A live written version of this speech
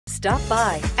Stop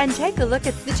by and take a look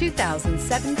at the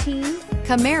 2017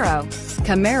 Camaro.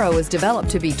 Camaro is developed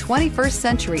to be 21st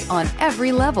century on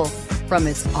every level, from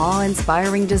its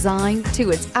awe-inspiring design to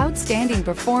its outstanding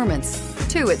performance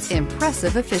to its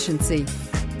impressive efficiency,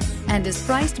 and is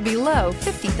priced below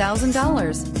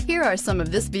 $50,000. Here are some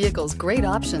of this vehicle's great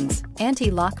options: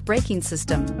 anti-lock braking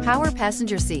system, power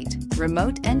passenger seat,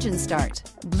 remote engine start,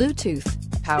 Bluetooth,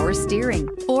 power steering,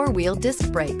 four-wheel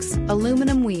disc brakes,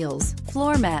 aluminum wheels,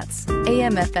 floor mats,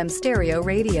 AM/FM stereo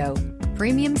radio,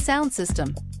 premium sound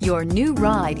system. Your new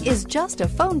ride is just a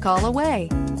phone call away.